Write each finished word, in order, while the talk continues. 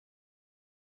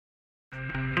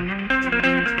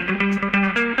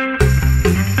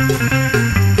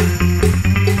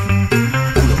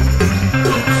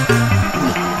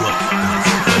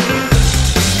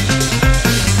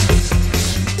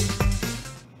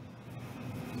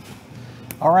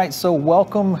All right, so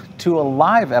welcome to a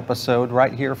live episode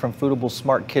right here from Foodable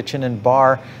Smart Kitchen and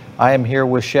Bar. I am here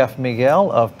with Chef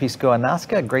Miguel of Pisco and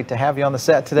Nazca. Great to have you on the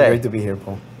set today. Great to be here,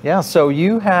 Paul. Yeah, so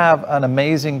you have an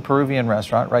amazing Peruvian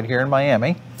restaurant right here in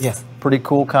Miami. Yes. Pretty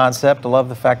cool concept. I love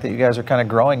the fact that you guys are kind of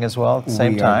growing as well at the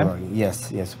same time. Growing.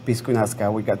 Yes. Pisco and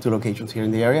Nazca, we got 2 locations here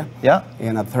in the area. Yeah.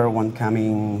 And a third one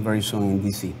coming very soon in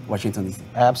DC, Washington, DC.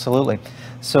 Absolutely.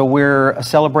 So we're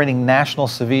celebrating National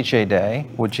Ceviche Day,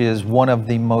 which is one of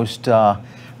the most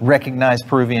recognized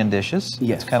Peruvian dishes.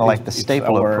 Yes. It's kind of like the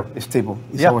staple of Peru.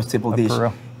 It's our staple dish.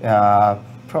 Peru.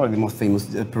 Probably the most famous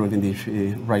Peruvian dish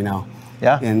right now.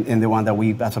 Yeah. And the one that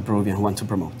we, as a Peruvian, want to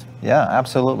promote. Yeah,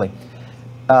 absolutely.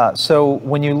 So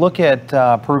when you look at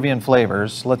Peruvian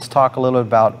flavors, let's talk a little bit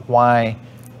about why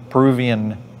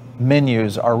Peruvian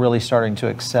menus are really starting to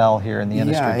excel here in the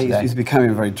industry today. It's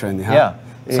becoming very trendy. Huh? Yeah,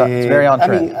 so it's very on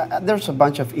trend. I mean, there's a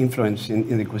bunch of influence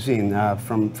in the cuisine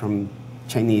from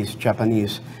Chinese,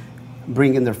 Japanese,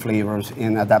 bringing their flavors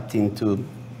and adapting to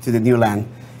the new land.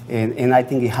 And I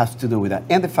think it has to do with that.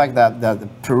 And the fact that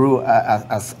Peru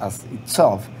as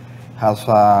itself has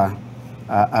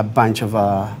a bunch of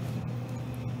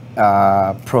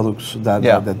products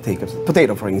that take us.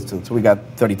 Potato, for instance. We got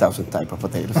 30,000 type of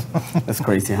potatoes. That's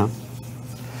crazy, huh?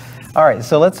 All right,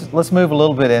 so let's move a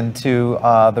little bit into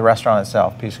the restaurant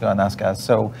itself, Pisco and Nazca.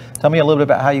 So tell me a little bit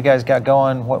about how you guys got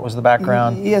going. What was the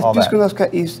background? Yes, Pisco and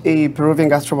Nazca is a Peruvian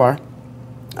gastro bar.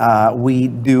 We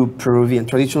do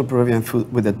traditional Peruvian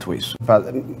food with a twist,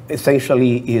 but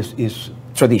essentially is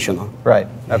traditional. Right,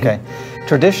 okay.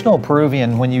 Traditional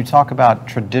Peruvian, when you talk about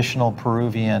traditional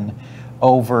Peruvian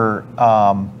over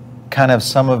kind of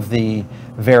some of the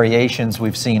variations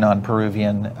we've seen on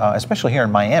Peruvian, especially here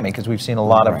in Miami, because we've seen a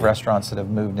lot of restaurants that have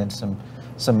moved in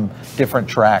some different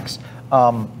tracks.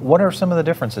 What are some of the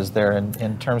differences there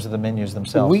in terms of the menus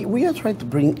themselves? We are trying to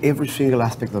bring every single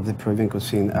aspect of the Peruvian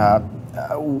cuisine.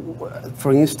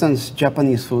 For instance,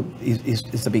 Japanese food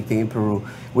is a big thing in Peru.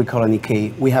 We call it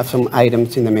Nikkei. We have some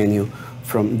items in the menu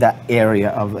from that area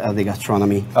of the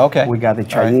gastronomy. Okay. We got the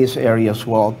Chinese area as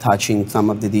well, touching some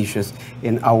of the dishes,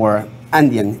 in our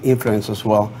Andean influence as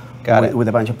well, with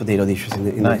a bunch of potato dishes in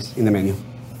the menu.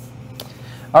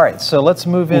 All right, so let's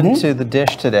move into the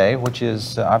dish today, which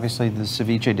is obviously the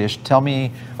ceviche dish. Tell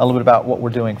me a little bit about what we're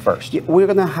doing first. Yeah, we're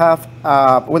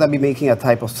gonna be making a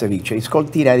type of ceviche. It's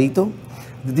called tiradito.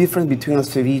 The difference between a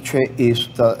ceviche is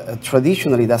that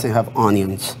traditionally doesn't have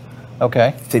onions.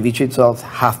 Okay. Ceviche itself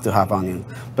has to have onion,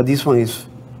 but this one is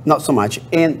not so much,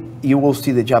 and you will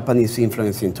see the Japanese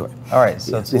influence into it. All right,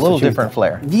 so it's a little different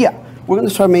flair. Yeah, we're gonna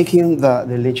start making the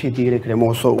leche tigre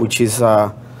cremoso, which is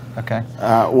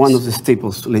one of the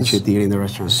staples leche tigre in the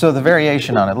restaurant. So the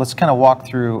variation on it, let's kind of walk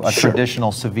through a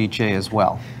traditional ceviche as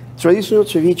well. Traditional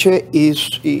ceviche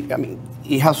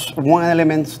it has one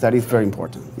element that is very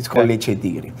important. It's called leche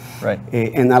tigre. Right.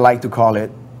 And I like to call it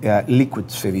liquid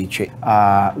ceviche.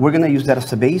 We're going to use that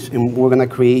as a base, and we're going to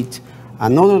create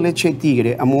another leche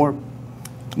tigre, a more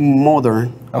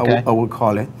modern, I will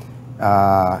call it,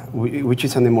 which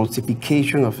is an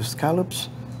emulsification of scallops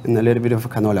and a little bit of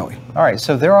canola oil. All right,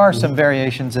 so there are some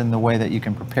variations in the way that you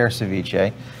can prepare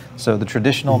ceviche. So the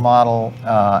traditional model,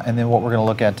 and then what we're going to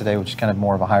look at today, which is kind of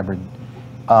more of a hybrid.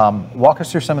 Walk us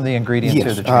through some of the ingredients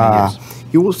here that you're going to use.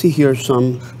 You will see here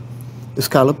some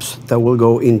scallops that will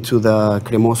go into the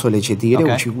cremoso leche tigre,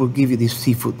 which will give you this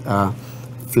seafood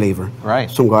flavor. Right.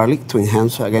 Some garlic to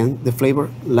enhance, again, the flavor.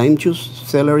 Lime juice,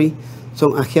 celery,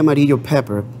 some ají amarillo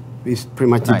pepper. Is pretty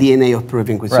much the DNA of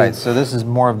Peruvian cuisine. Right, so this is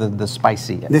more of the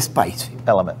spicy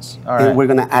elements. All right. And we're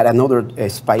going to add another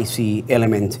spicy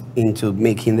element into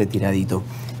making the tiradito.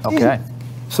 Okay. And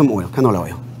some oil, canola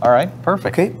oil. All right,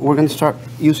 perfect. Okay, we're going to start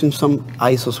using some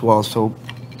ice as well, so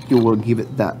you will give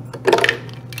it that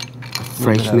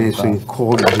freshness and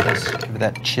coldness. Give it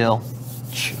that chill.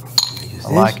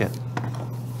 I like it.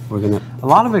 We're gonna a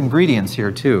lot of ingredients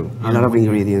here too. A lot of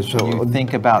ingredients. So when you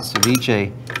think about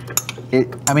ceviche,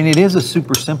 it is a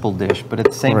super simple dish, but at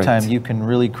the same time, you can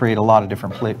really create a lot of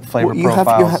different flavor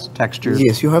profiles, textures.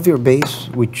 Yes, you have your base,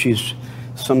 which is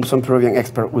some Peruvian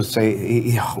expert would say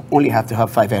you only have to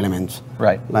have 5 elements.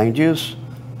 Right. Lime juice,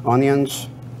 onions,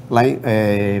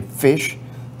 fish,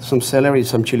 some celery,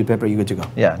 some chili pepper. You're good to go.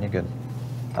 Yeah, you're good.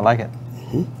 I like it.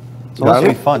 So it's going to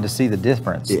be fun to see the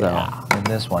difference though in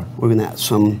this one. We're gonna add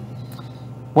some.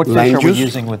 What fish are we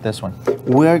using with this one?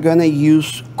 We're gonna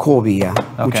use cobia,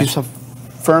 which is a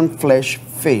firm flesh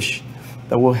fish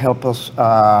that will help us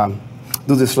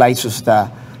do the slices, the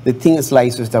thin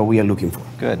slices that we are looking for.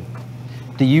 Good.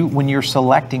 When you're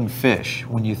selecting fish,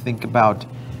 when you think about,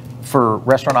 for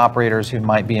restaurant operators who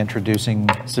might be introducing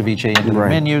ceviche into their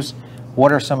menus,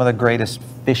 what are some of the greatest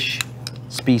fish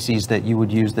species that you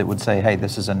would use that would say, hey,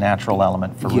 this is a natural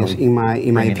element for Yes, really in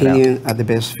my opinion, the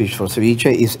best fish for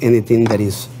ceviche is anything that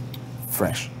is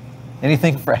fresh.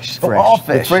 Anything fresh? So Fresh. all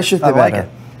fish. The freshest, the I like better.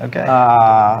 it. Okay.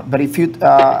 But if you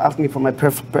ask me for my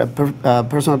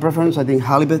personal preference, I think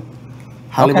halibut,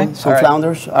 Okay, some all right.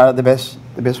 flounders are the best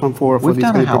one for We've this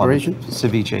done kind a of halibut preparation.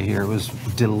 ceviche here. It was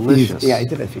delicious. Yeah, it's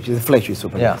the best fish. The flesh is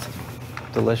super Yeah. nice.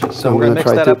 Delicious. So So I'm we're going gonna to mix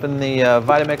try that to- up in the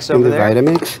Vitamix In over the there.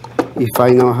 Vitamix, if I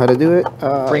know how to do it.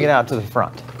 Bring it out to the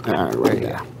front. There There you go.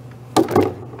 go.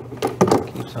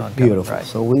 Keeps on coming. Beautiful. Right.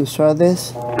 So we're gonna start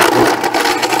this.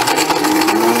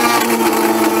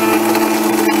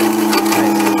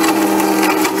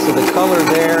 So the color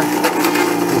there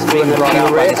is being brought out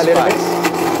by Red the a little bit. spice.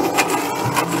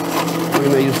 We're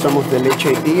gonna use some of the leche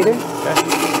tigre. Okay.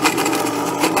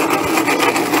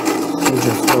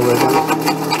 Just throw it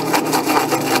down.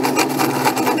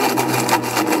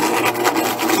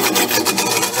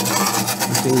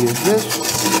 You can use this.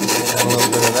 Add a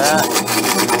little bit of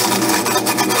that.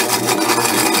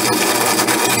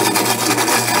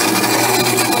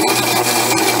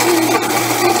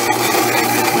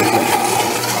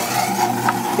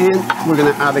 And we're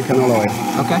gonna add the canola oil.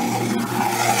 Okay.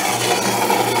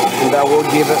 And that will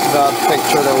give it the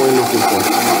texture that we're looking for.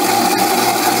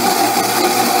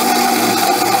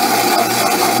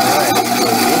 All right. So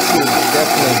this is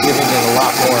definitely giving it a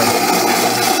lot more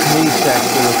smooth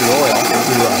texture with the oil.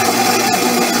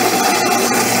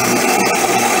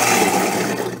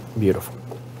 Beautiful.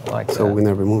 I like So we're that.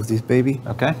 gonna remove this baby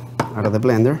Okay. out of the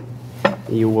blender.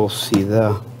 You will see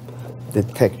the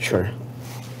texture.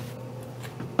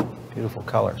 Beautiful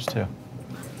colors too.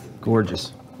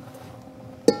 Gorgeous.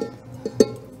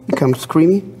 Becomes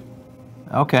creamy.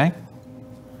 Okay.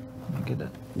 Let me get a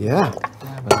Yeah.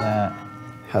 dab of that.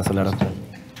 Has a lot of.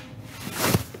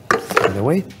 By the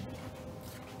way,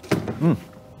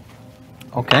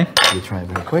 Okay. let me try it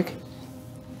very quick.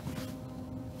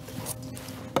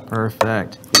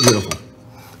 Perfect. Beautiful.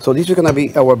 So this is gonna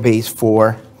be our base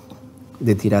for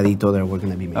the tiradito that we're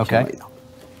gonna be making Okay. right now.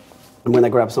 I'm gonna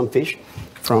grab some fish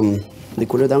from the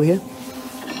cooler down here,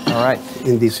 All right.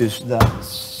 and this is the.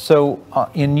 So,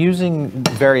 in using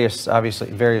obviously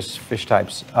various fish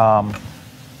types,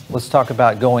 let's talk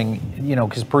about going,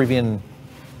 because Peruvian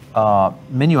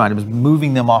menu items,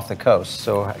 moving them off the coast.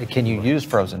 So, can you use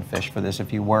frozen fish for this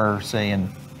if you were, say, in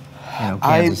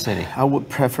Kansas City? I would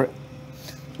prefer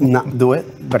not do it,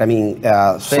 but I mean,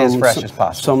 Stay as fresh as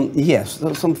possible.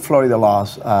 Some Florida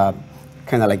laws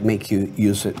kind of like make you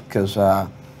use it because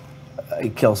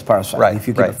it kills parasites. Right, If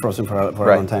you keep right. it frozen for a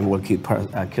Right. long time, it will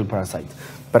kill parasites.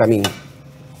 But I mean,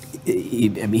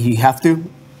 you have to.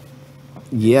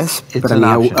 Yes, It's but I an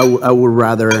mean, option. I would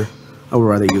rather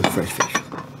use fresh fish.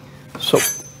 So,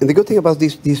 and the good thing about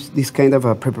this kind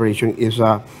of preparation is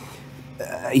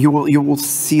you will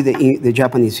see the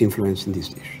Japanese influence in this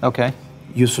dish. Okay.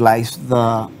 You slice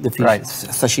the fish Right.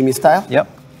 sashimi style, Yep.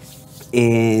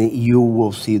 and you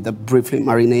will see the briefly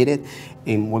marinated,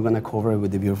 and we're gonna cover it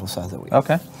with the beautiful sauce that we have.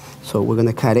 Okay. So we're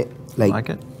gonna cut it like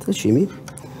it. sashimi,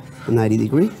 90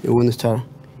 degree, and we're gonna start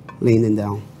laying it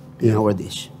down in our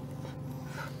dish.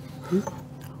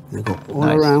 Gonna go all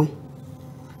Nice. around.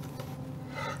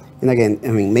 And again, I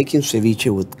mean, making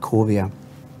ceviche with cobia,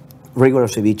 regular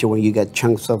ceviche when you get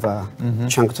chunks of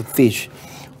fish,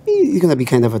 it's gonna be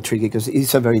kind of a tricky because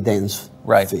it's a very dense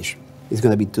Right. fish. It's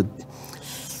gonna be too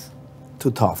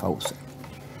tough, I would say.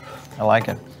 I like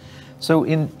it. So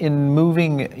in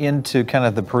moving into kind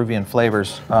of the Peruvian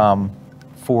flavors,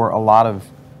 for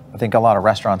I think a lot of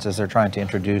restaurants, as they're trying to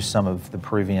introduce some of the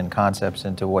Peruvian concepts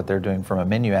into what they're doing from a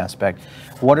menu aspect,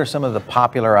 what are some of the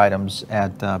popular items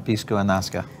at Pisco and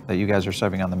Nazca that you guys are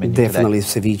serving on the menu Definitely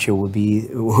today? ceviche would be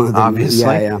one of them. Obviously,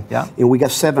 Yeah. yeah. And we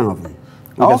got 7 of them.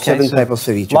 We Oh, got okay, 7 so types of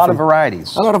ceviche. a lot of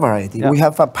varieties. A lot of variety. Yeah. We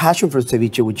have a passion for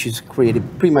ceviche, which is created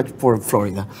pretty much for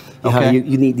Florida. Okay.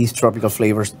 You need these tropical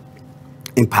flavors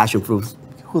and passion fruits.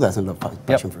 Who doesn't love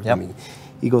passion fruits? yep. I mean,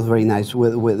 it goes very nice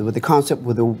with the concept,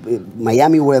 with the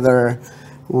Miami weather,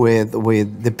 with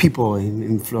the people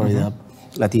in Florida,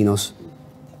 Latinos,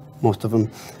 most of them.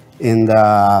 And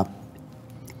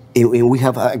we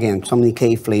have, again, some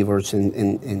Nikkei flavors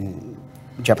and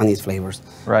Japanese flavors.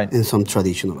 Right. And some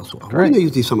traditional as well. We're Great. going to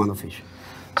use this amount of fish.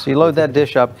 So you load that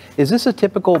dish up. Is this a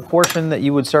typical portion that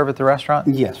you would serve at the restaurant?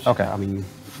 Yes. Okay. I mean,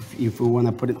 if we want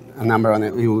to put a number on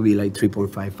it, it will be like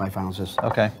 5 ounces.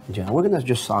 Okay. Yeah, we're going to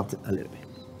just salt it a little bit.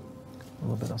 A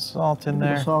little bit of salt in A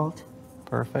little there. salt.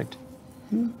 Perfect.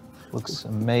 Looks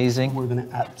amazing. We're going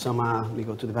to add some, let me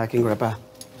go to the back and grab a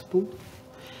spoon.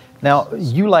 Now,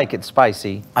 you like it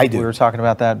spicy. I do. We were talking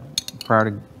about that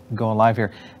prior to going live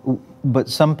here. But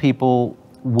some people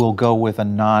will go with a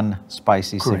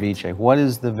non-spicy ceviche. What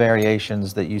is the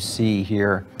variations that you see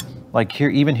here, like here,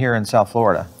 even here in South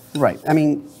Florida? Right. I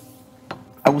mean,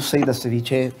 I would say that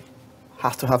ceviche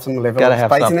has to have some level of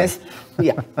spiciness.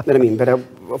 Yeah, but I mean,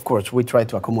 of course, we try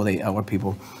to accommodate our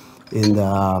people in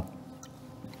the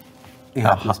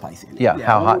spicy. Yeah,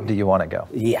 how hot do you want to go?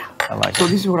 Yeah. I like so it.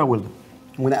 This is what I will do.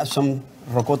 I'm going to add some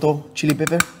rocoto chili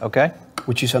pepper. Okay.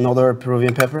 Which is another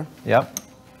Peruvian pepper. Yep.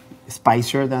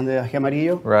 Spicier than the ají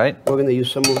amarillo. Right. We're going to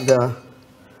use some of the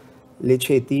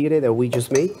leche tigre that we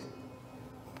just made.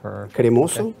 Perfect.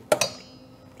 Cremoso. Okay.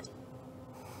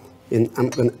 And I'm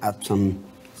going to add some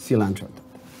cilantro.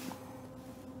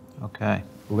 Okay.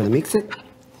 We're going to mix it.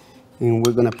 And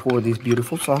we're going to pour this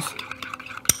beautiful sauce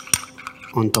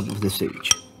on top of the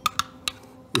ceviche.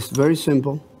 It's very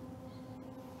simple.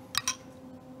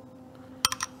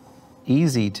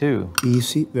 Easy too.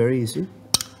 Easy, very easy.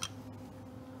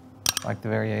 Like the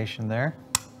variation there.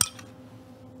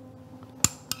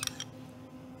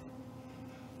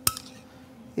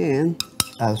 And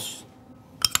as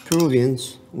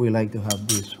Peruvians, we like to have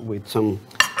this with some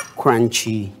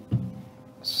crunchy.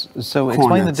 So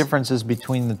explain the differences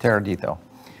between the tiradito.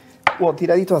 Well,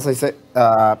 tiradito, as I said,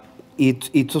 it's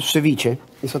a ceviche.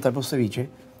 It's a type of ceviche,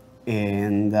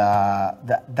 and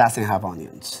that doesn't have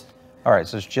onions. All right,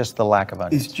 so it's just the lack of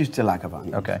onions. It's just the lack of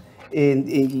onions. Okay. And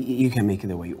you can make it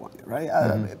the way you want it, right?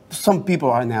 Some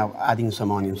people are now adding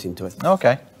some onions into it.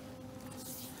 Okay.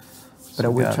 But I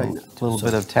will try not to. A little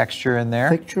bit of texture in there.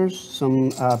 Textures,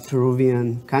 some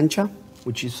Peruvian cancha,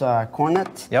 which is corn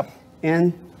nut. Yep.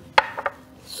 And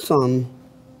some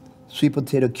sweet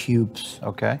potato cubes.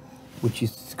 Okay. Which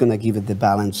is going to give it the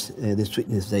balance, the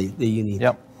sweetness that you need.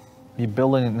 Yep. You're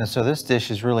building it, so this dish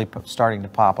is really starting to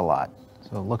pop a lot.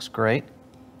 So it looks great.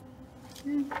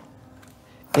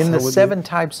 In the 7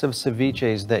 types of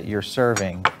ceviches that you're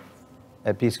serving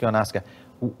at Pisco Nazca,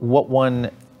 what one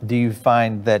do you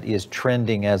find that is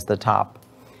trending as the top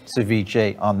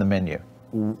ceviche on the menu?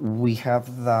 We have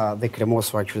the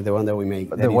cremoso, actually, the one that we make.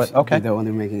 Okay. The one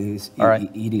we're making is, all right.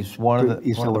 It is one of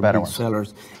the better ones.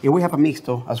 Sellers. And we have a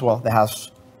mixto as well that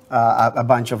has a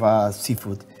bunch of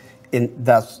seafood. And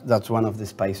that's one of the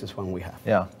spices one we have.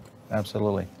 Yeah,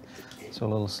 absolutely. So a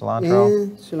little cilantro.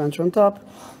 And cilantro on top.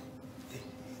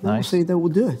 Nice. I would say that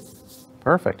would do it.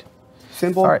 Perfect.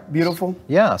 Simple, beautiful.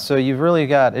 Yeah, so you've really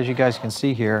got, as you guys can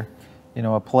see here, you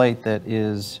know, a plate that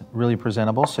is really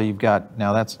presentable. So you've got,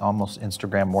 now that's almost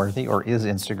Instagram worthy, or is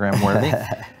Instagram worthy.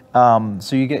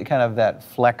 So you get kind of that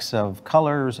flex of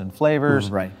colors and flavors.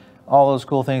 Right. All those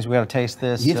cool things. We got to taste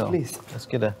this. Yes, so please. Let's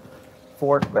get a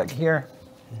fork back here.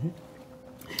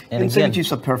 And ceviche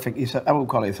is a perfect, I would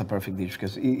call it a perfect dish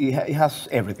because it has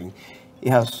everything. It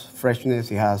has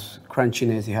freshness, it has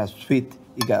crunchiness, it has sweet,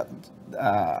 it got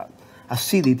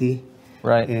acidity.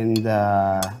 Right. And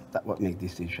that's what makes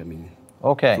this dish, I mean,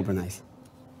 super nice.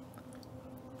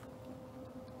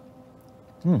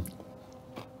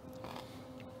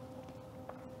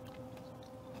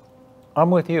 I'm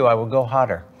with you. I would go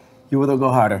hotter. You would go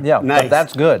harder? Yeah, nice. But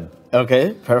that's good.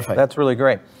 Okay, perfect. That's really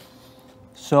great.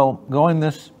 So going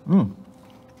this,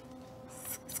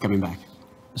 it's coming back.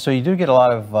 So you do get a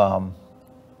lot of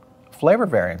flavor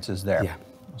variances there. Yeah.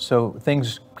 So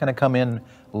things kind of come in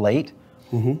late.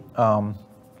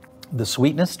 The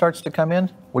sweetness starts to come in,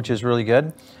 which is really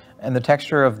good. And the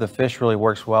texture of the fish really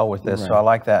works well with this. Right. So I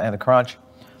like that. And the crunch,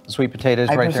 the sweet potatoes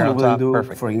right there on top.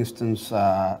 Perfect. For instance,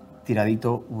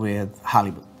 tiradito with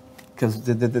halibut. Because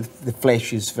the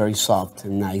flesh is very soft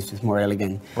and nice. It's more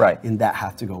elegant. Right. And that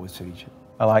has to go with ceviche.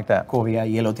 I like that. Cobia,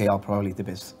 yellowtail, probably the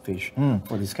best fish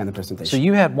for this kind of presentation. So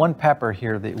you had one pepper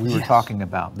here that we were talking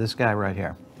about. This guy right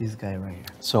here. This guy right here.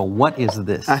 So what is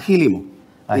this? Ají limo.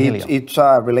 It's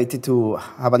related to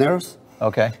habaneros.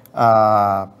 Okay.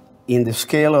 In the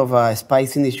scale of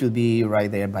spiciness, should be right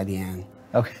there by the end.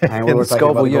 Okay. And we were talking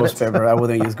about ghost pepper. I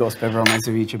wouldn't use ghost pepper on my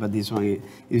ceviche, but this one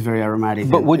is very aromatic.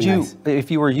 But would you,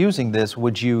 if you were using this,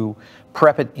 would you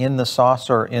prep it in the sauce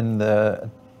or in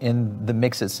the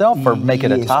mix itself, or make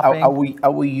it a topping? I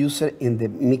will use it in the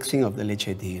mixing of the leche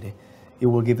tigre. It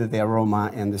will give it the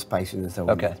aroma and the spiciness that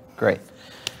we need. Great.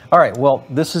 All right, well,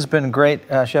 this has been great.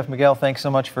 Chef Miguel, thanks so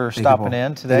much for stopping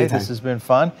in today. Anytime. This has been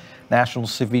fun. National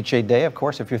Ceviche Day, of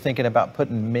course. If you're thinking about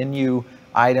putting menu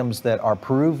items that are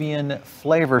Peruvian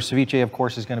flavor, ceviche, of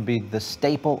course, is going to be the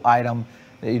staple item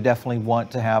that you definitely want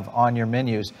to have on your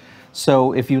menus.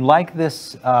 So if you like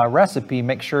this recipe,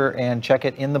 make sure and check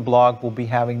it in the blog. We'll be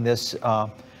having this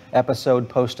episode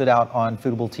posted out on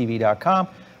foodabletv.com.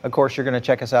 Of course, you're going to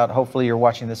check us out. Hopefully, you're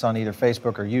watching this on either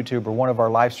Facebook or YouTube or one of our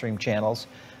live stream channels.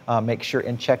 Make sure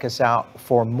and check us out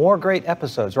for more great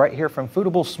episodes right here from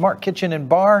Foodable Smart Kitchen and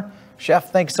Bar.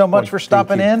 Chef, thanks so much for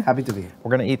stopping in. Happy to be here.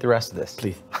 We're going to eat the rest of this.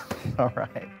 Please. All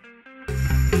right.